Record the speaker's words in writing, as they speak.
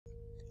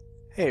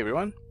Hey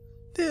everyone,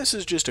 this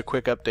is just a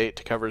quick update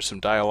to cover some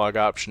dialogue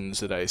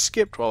options that I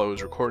skipped while I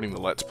was recording the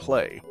Let's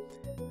Play.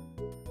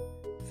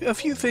 A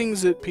few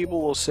things that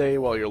people will say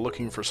while you're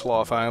looking for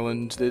Sloth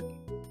Island that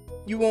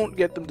you won't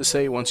get them to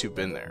say once you've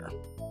been there.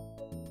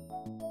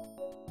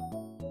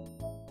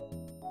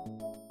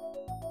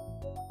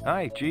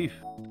 Hi, Chief.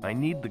 I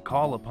need to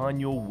call upon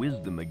your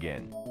wisdom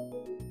again.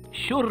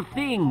 Sure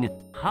thing.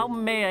 How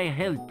may I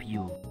help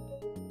you?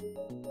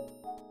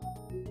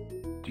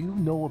 Do you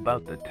know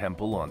about the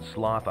temple on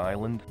Sloth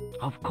Island?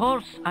 Of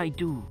course I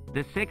do.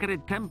 The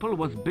sacred temple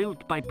was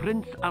built by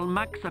Prince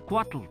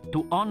Almaxaquatl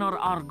to honor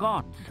our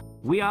gods.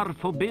 We are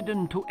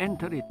forbidden to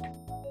enter it,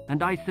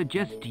 and I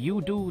suggest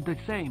you do the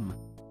same.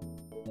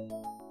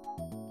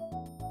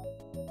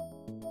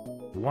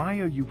 Why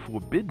are you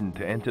forbidden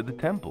to enter the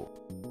temple?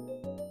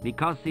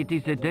 Because it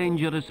is a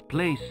dangerous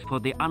place for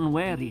the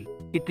unwary.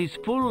 It is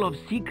full of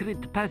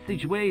secret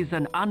passageways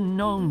and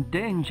unknown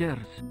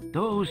dangers.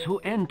 Those who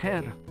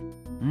enter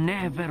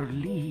never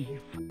leave.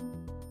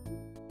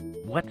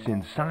 What's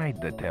inside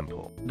the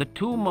temple? The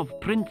tomb of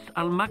Prince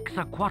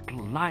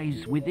Almaxaquatl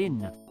lies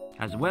within,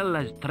 as well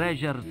as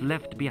treasures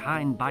left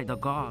behind by the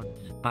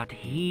gods. But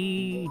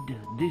heed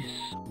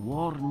this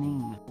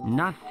warning.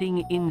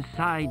 Nothing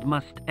inside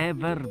must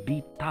ever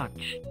be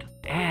touched.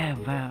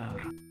 Ever.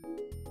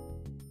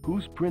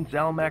 Who's Prince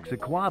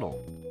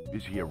Almaxaquatl?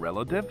 Is he a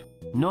relative?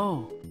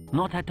 No,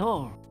 not at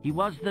all. He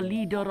was the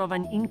leader of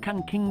an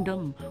Incan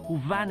kingdom who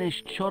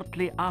vanished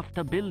shortly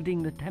after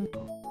building the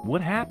temple.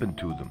 What happened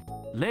to them?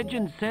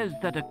 Legend says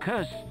that a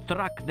curse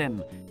struck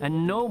them,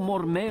 and no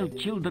more male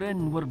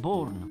children were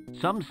born.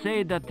 Some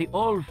say that the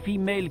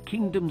all-female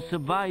kingdom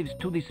survives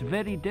to this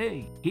very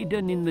day,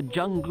 hidden in the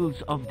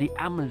jungles of the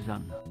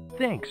Amazon.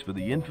 Thanks for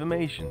the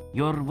information.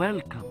 You're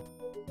welcome.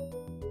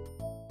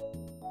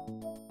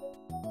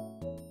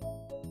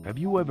 Have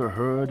you ever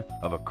heard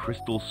of a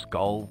crystal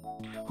skull?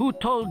 Who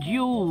told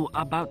you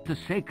about the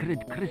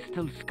sacred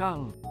crystal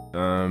skull?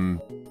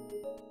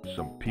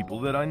 Some people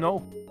that I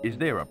know. Is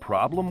there a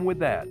problem with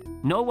that?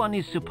 No one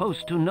is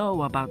supposed to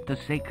know about the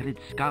sacred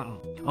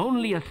skull.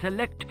 Only a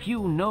select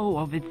few know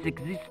of its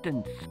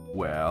existence.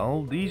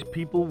 Well, these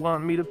people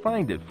want me to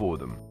find it for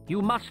them.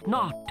 You must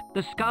not.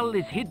 The skull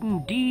is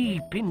hidden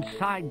deep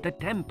inside the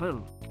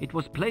temple. It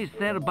was placed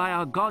there by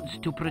our gods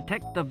to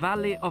protect the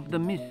Valley of the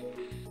Mists.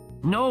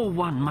 No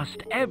one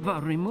must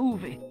ever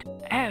remove it.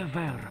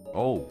 Ever.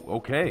 Oh,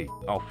 okay.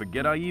 I'll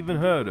forget I even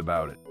heard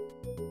about it.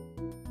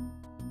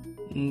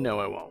 No,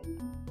 I won't.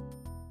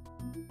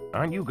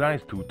 Aren't you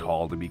guys too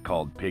tall to be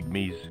called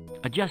pygmies?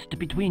 Just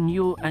between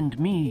you and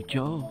me,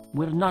 Joe,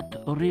 we're not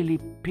really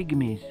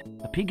pygmies.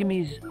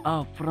 Pygmies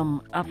are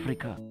from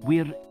Africa.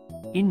 We're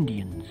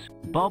Indians.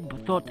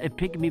 Bob thought a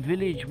pygmy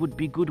village would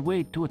be a good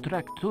way to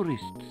attract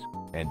tourists.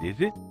 And is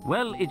it?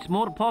 Well, it's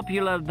more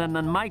popular than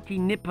a mighty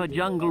Nipper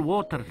jungle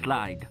water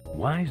slide.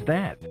 Why's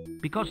that?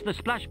 Because the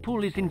splash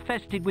pool is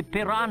infested with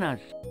piranhas.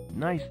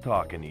 Nice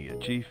talking to you,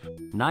 Chief.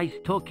 Nice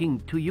talking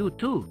to you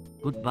too.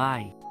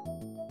 Goodbye.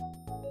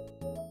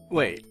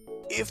 Wait,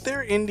 if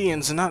they're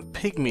Indians and not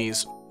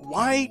pygmies,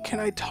 why can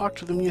I talk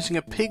to them using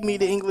a pygmy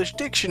to English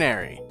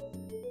dictionary?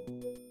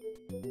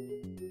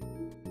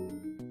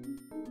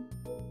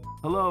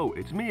 Hello,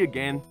 it's me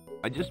again.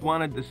 I just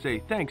wanted to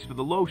say thanks for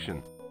the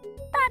lotion.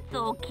 That's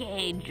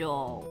okay,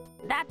 Joe.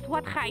 That's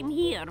what I'm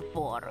here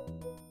for.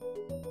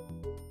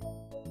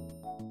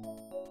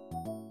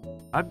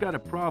 I've got a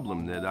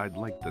problem that I'd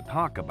like to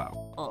talk about.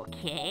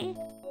 Okay.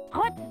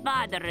 What's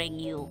bothering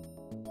you?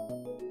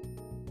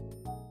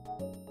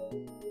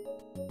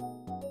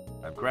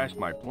 I've crashed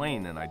my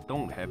plane and I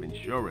don't have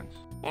insurance.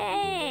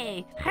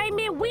 Hey, I'm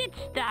a witch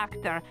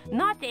doctor,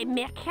 not a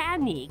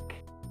mechanic.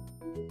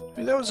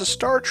 Hey, that was a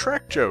Star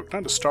Trek joke,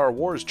 not a Star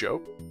Wars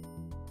joke.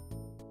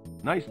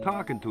 Nice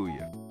talking to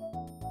you.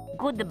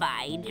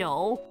 Goodbye,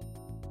 Joe.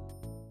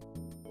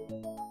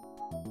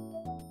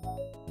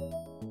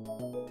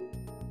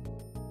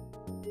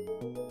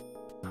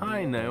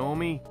 Hi,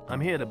 Naomi.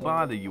 I'm here to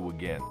bother you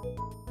again.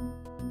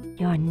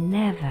 You're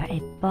never a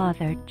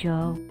bother,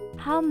 Joe.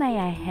 How may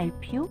I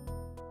help you?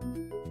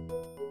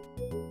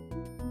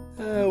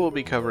 We'll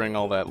be covering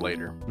all that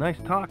later. Nice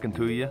talking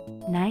to you.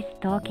 Nice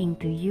talking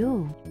to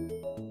you.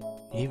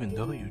 Even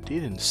though you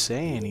didn't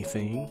say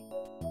anything.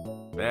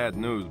 Bad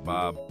news,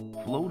 Bob.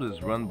 Float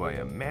is run by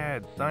a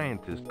mad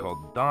scientist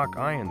called Doc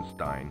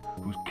Einstein,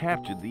 who's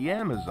captured the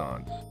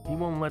Amazons. He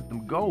won't let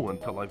them go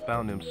until I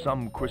found him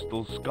some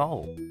crystal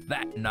skull.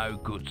 That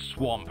no-good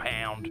swamp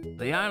hound.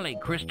 The only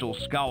crystal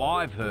skull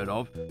I've heard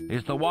of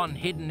is the one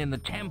hidden in the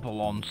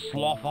temple on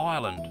Sloth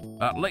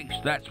Island. At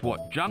least that's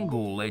what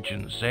jungle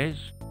legend says.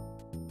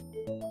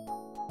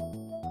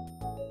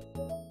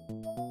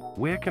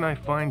 Where can I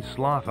find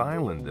Sloth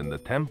Island and the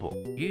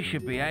temple? You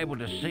should be able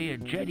to see a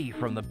jetty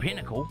from the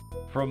pinnacle.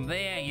 From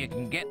there you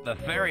can get the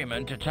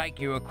ferryman to take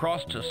you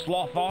across to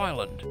Sloth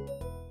Island.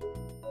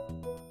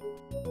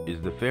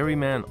 Is the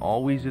ferryman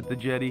always at the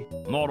jetty?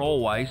 Not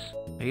always.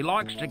 He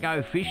likes to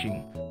go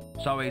fishing,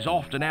 so he's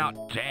often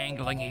out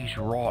dangling his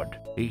rod.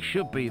 He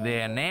should be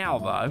there now,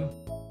 though.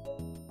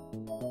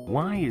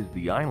 Why is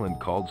the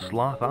island called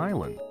Sloth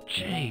Island?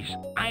 Jeez,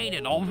 ain't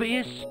it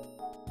obvious?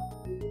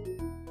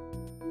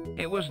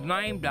 It was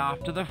named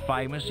after the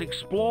famous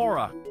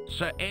explorer,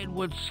 Sir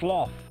Edward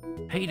Sloth.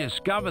 He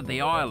discovered the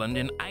island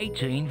in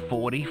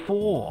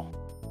 1844.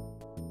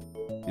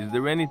 Is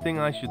there anything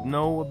I should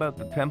know about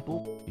the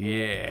temple?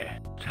 Yeah,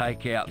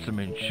 take out some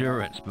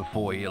insurance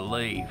before you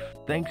leave.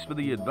 Thanks for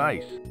the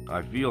advice.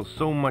 I feel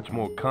so much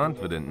more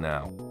confident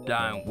now.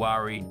 Don't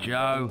worry,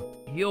 Joe.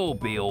 You'll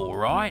be all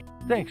right.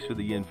 Thanks for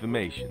the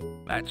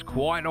information. That's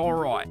quite all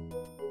right.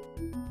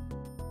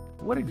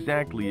 What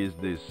exactly is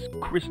this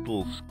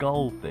crystal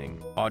skull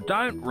thing? I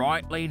don't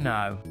rightly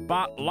know,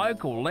 but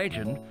local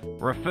legend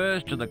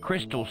refers to the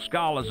crystal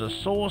skull as a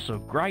source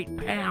of great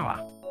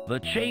power. The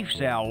chief's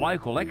our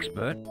local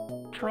expert.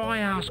 Try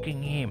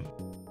asking him.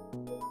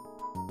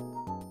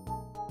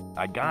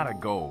 I gotta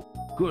go.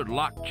 Good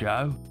luck,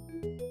 Joe.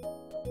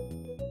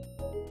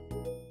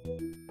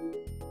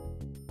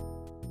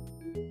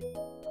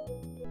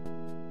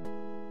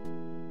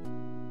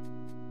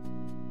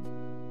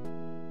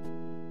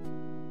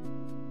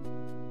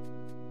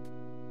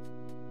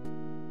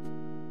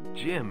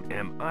 Jim,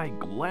 am I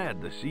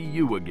glad to see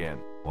you again.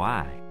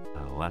 Why?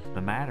 What's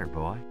the matter,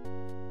 boy?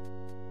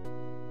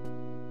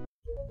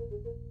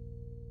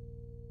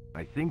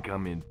 I think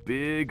I'm in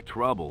big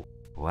trouble.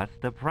 What's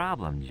the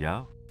problem,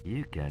 Joe?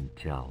 You can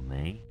tell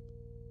me.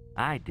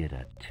 I did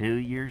a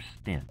 2-year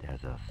stint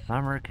as a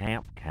summer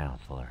camp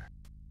counselor.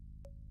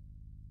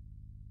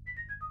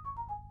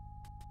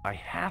 I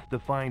have to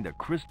find a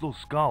crystal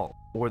skull,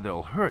 or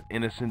they'll hurt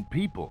innocent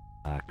people.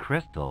 A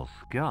crystal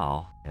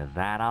skull? Is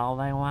that all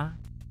they want?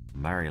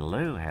 Mary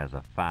Lou has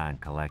a fine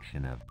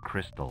collection of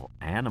crystal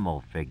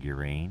animal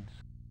figurines.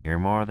 You're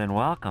more than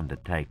welcome to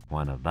take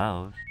one of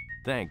those.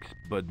 Thanks,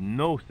 but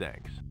no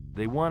thanks.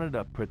 They wanted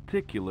a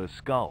particular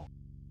skull.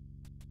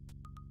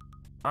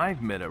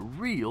 I've met a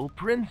real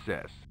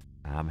princess.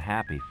 I'm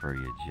happy for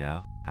you,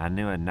 Joe. I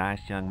knew a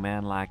nice young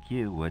man like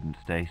you wouldn't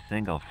stay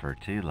single for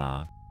too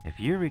long. If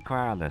you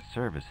require the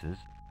services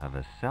of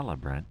a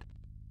celebrant,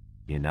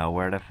 you know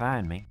where to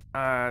find me.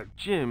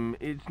 Jim,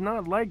 it's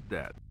not like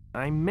that.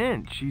 I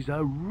meant she's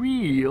a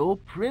real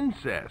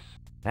princess.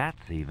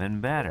 That's even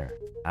better.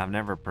 I've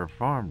never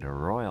performed a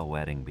royal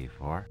wedding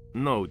before.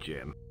 No,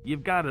 Jim,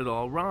 you've got it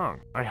all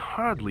wrong. I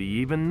hardly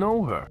even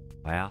know her.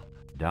 Well,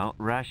 don't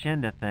rush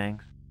into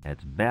things.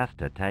 It's best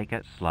to take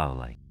it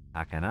slowly.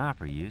 I can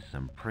offer you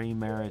some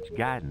pre-marriage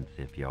guidance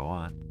if you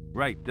want.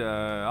 Right,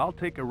 I'll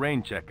take a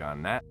rain check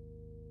on that.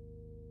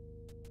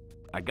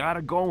 I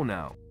gotta go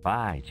now.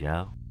 Bye,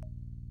 Joe.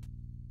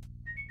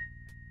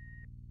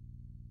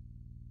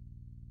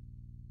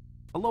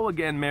 Hello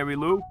again, Mary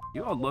Lou.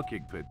 You're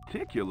looking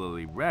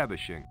particularly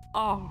ravishing.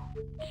 Oh,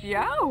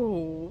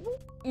 Joe,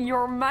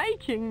 you're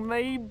making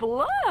me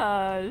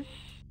blush.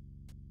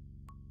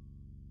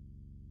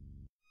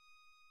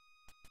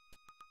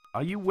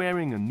 Are you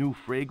wearing a new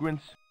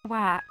fragrance?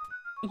 Why,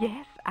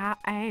 yes, I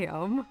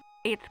am.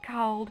 It's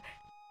called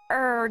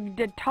Erg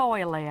de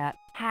Toilet.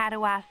 How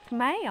do I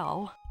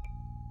smell?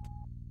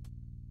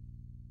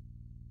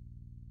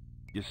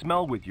 You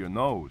smell with your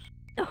nose.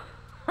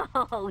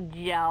 Oh,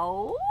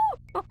 Joe,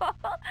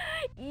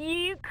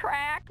 you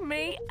crack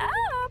me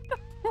up.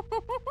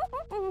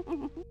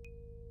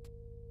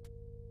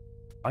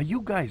 Are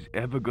you guys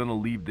ever gonna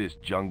leave this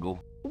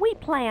jungle? We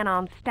plan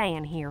on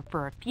staying here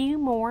for a few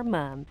more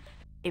months.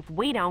 If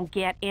we don't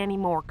get any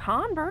more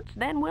converts,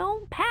 then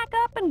we'll pack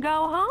up and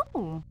go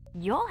home.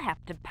 You'll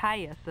have to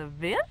pay us a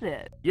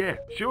visit. Yeah,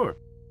 sure.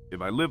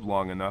 If I live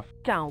long enough.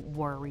 Don't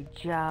worry,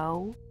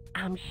 Joe.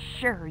 I'm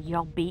sure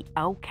you'll be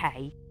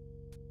okay.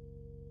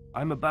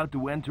 I'm about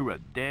to enter a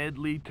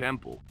deadly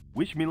temple.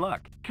 Wish me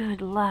luck.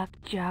 Good luck,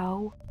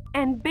 Joe.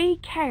 And be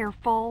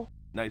careful.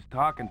 Nice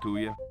talking to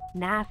you.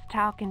 Nice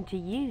talking to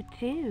you,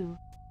 too.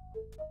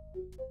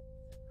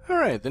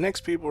 Alright, the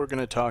next people we're going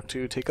to talk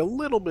to take a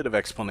little bit of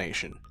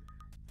explanation.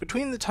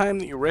 Between the time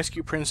that you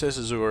rescue Princess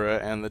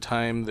Azura and the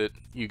time that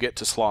you get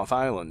to Sloth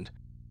Island,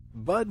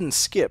 Bud and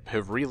Skip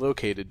have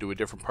relocated to a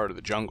different part of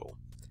the jungle.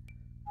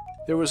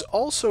 There was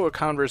also a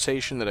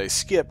conversation that I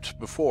skipped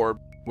before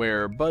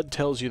where Bud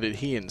tells you that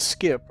he and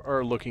Skip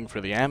are looking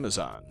for the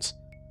Amazons.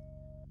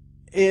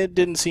 It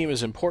didn't seem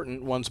as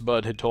important once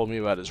Bud had told me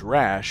about his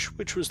rash,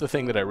 which was the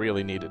thing that I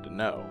really needed to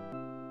know.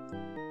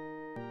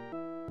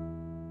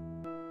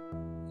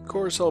 Of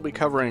course, I'll be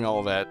covering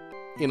all that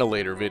in a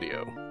later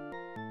video.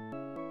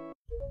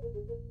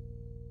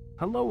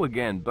 Hello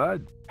again,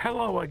 Bud.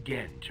 Hello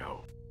again,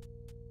 Joe.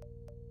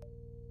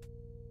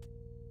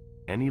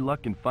 Any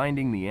luck in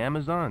finding the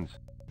Amazons?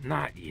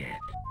 Not yet.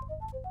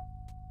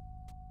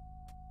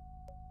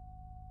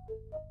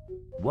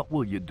 What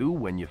will you do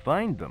when you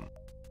find them?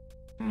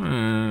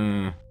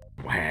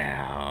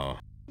 Well,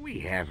 we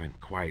haven't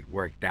quite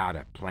worked out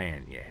a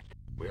plan yet.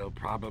 We'll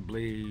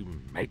probably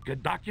make a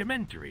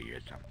documentary or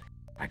something.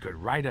 I could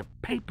write a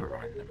paper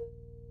on them.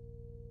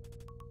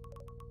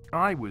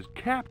 I was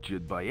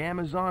captured by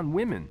Amazon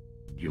women.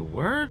 You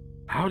were?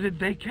 How did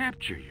they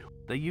capture you?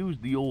 They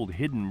used the old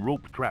hidden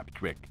rope trap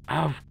trick.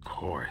 Of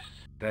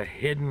course. The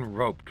hidden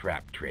rope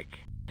trap trick.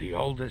 The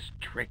oldest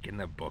trick in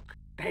the book.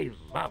 They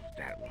loved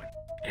that one.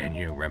 Can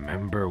you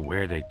remember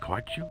where they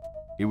caught you?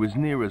 It was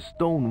near a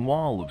stone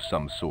wall of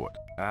some sort.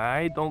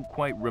 I don't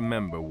quite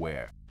remember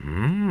where.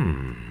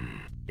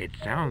 It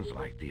sounds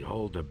like the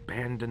old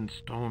abandoned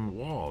stone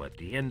wall at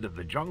the end of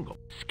the jungle.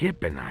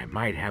 Skip and I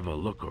might have a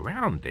look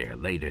around there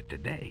later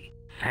today.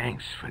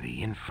 Thanks for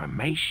the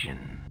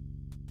information.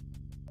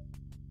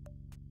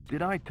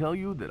 Did I tell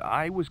you that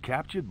I was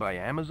captured by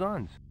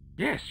Amazons?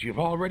 Yes, you've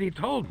already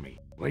told me.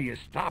 Will you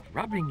stop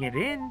rubbing it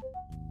in?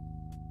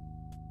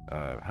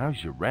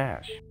 How's your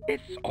rash?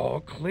 It's all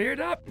cleared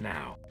up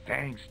now,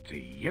 thanks to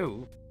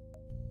you.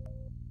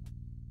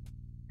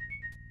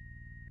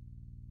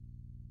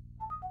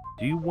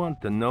 Do you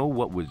want to know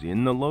what was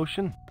in the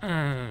lotion?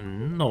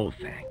 No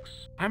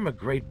thanks. I'm a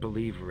great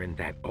believer in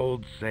that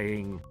old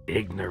saying,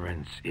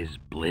 ignorance is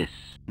bliss.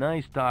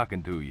 Nice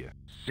talking to you.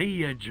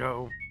 See ya,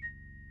 Joe.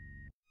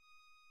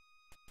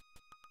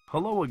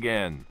 Hello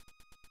again.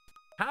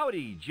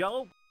 Howdy,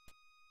 Joe.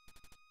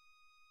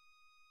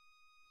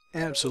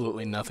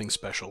 Absolutely nothing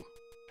special.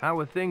 How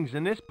are things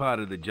in this part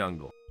of the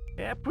jungle?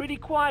 Yeah, pretty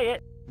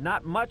quiet.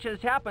 Not much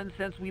has happened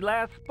since we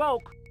last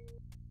spoke.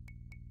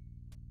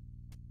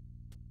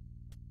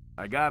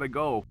 I gotta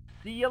go.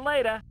 See you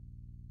later.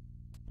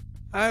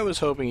 I was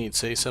hoping he'd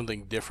say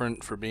something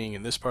different for being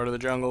in this part of the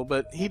jungle,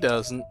 but he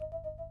doesn't.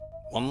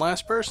 One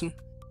last person.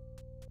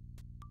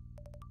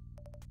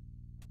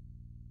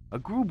 A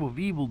group of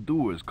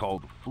evildoers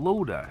called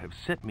Floda have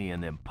set me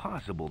an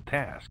impossible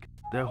task.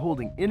 They're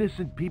holding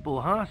innocent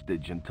people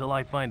hostage until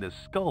I find a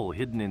skull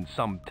hidden in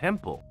some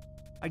temple.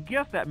 I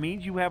guess that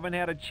means you haven't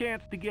had a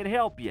chance to get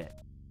help yet.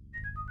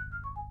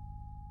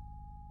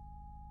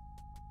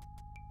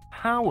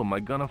 How am I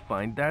gonna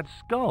find that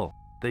skull?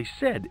 They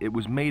said it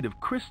was made of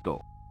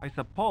crystal. I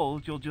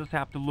suppose you'll just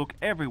have to look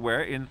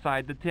everywhere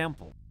inside the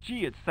temple.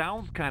 Gee, it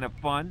sounds kind of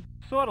fun.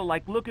 Sort of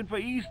like looking for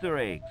Easter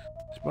eggs.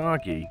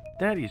 Sparky,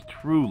 that is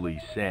truly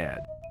sad.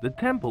 The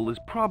temple is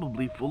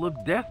probably full of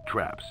death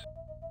traps.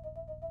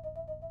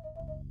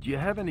 Do you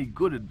have any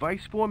good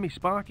advice for me,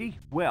 Sparky?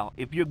 Well,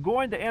 if you're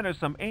going to enter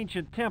some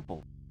ancient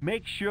temple,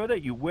 make sure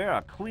that you wear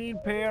a clean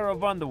pair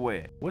of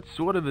underwear. What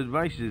sort of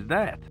advice is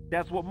that?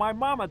 That's what my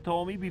mama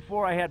told me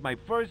before I had my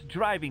first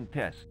driving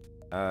test.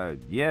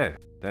 Yeah,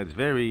 that's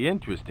very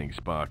interesting,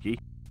 Sparky.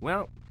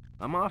 Well,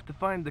 I'm off to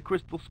find the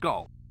crystal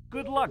skull.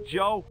 Good luck,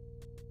 Joe.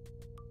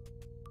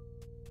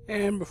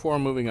 And before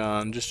moving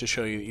on, just to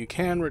show you that you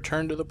can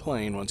return to the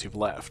plane once you've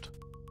left.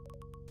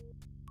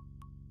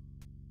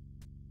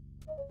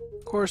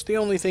 Of course, the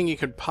only thing you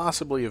could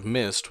possibly have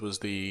missed was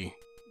the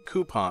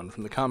coupon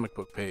from the comic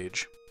book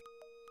page.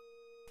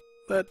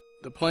 But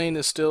the plane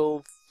is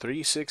still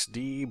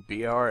 36D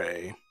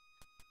BRA. I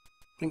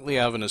think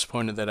Leavin has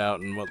pointed that out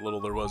in what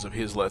little there was of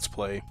his Let's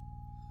Play.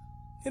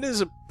 It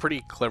is a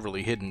pretty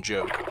cleverly hidden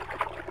joke.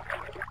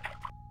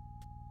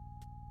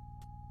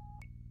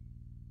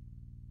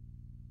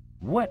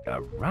 What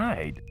a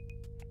ride!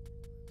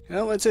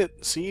 Well, that's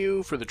it. See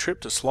you for the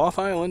trip to Sloth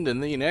Island in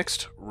the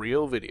next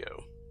real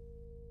video.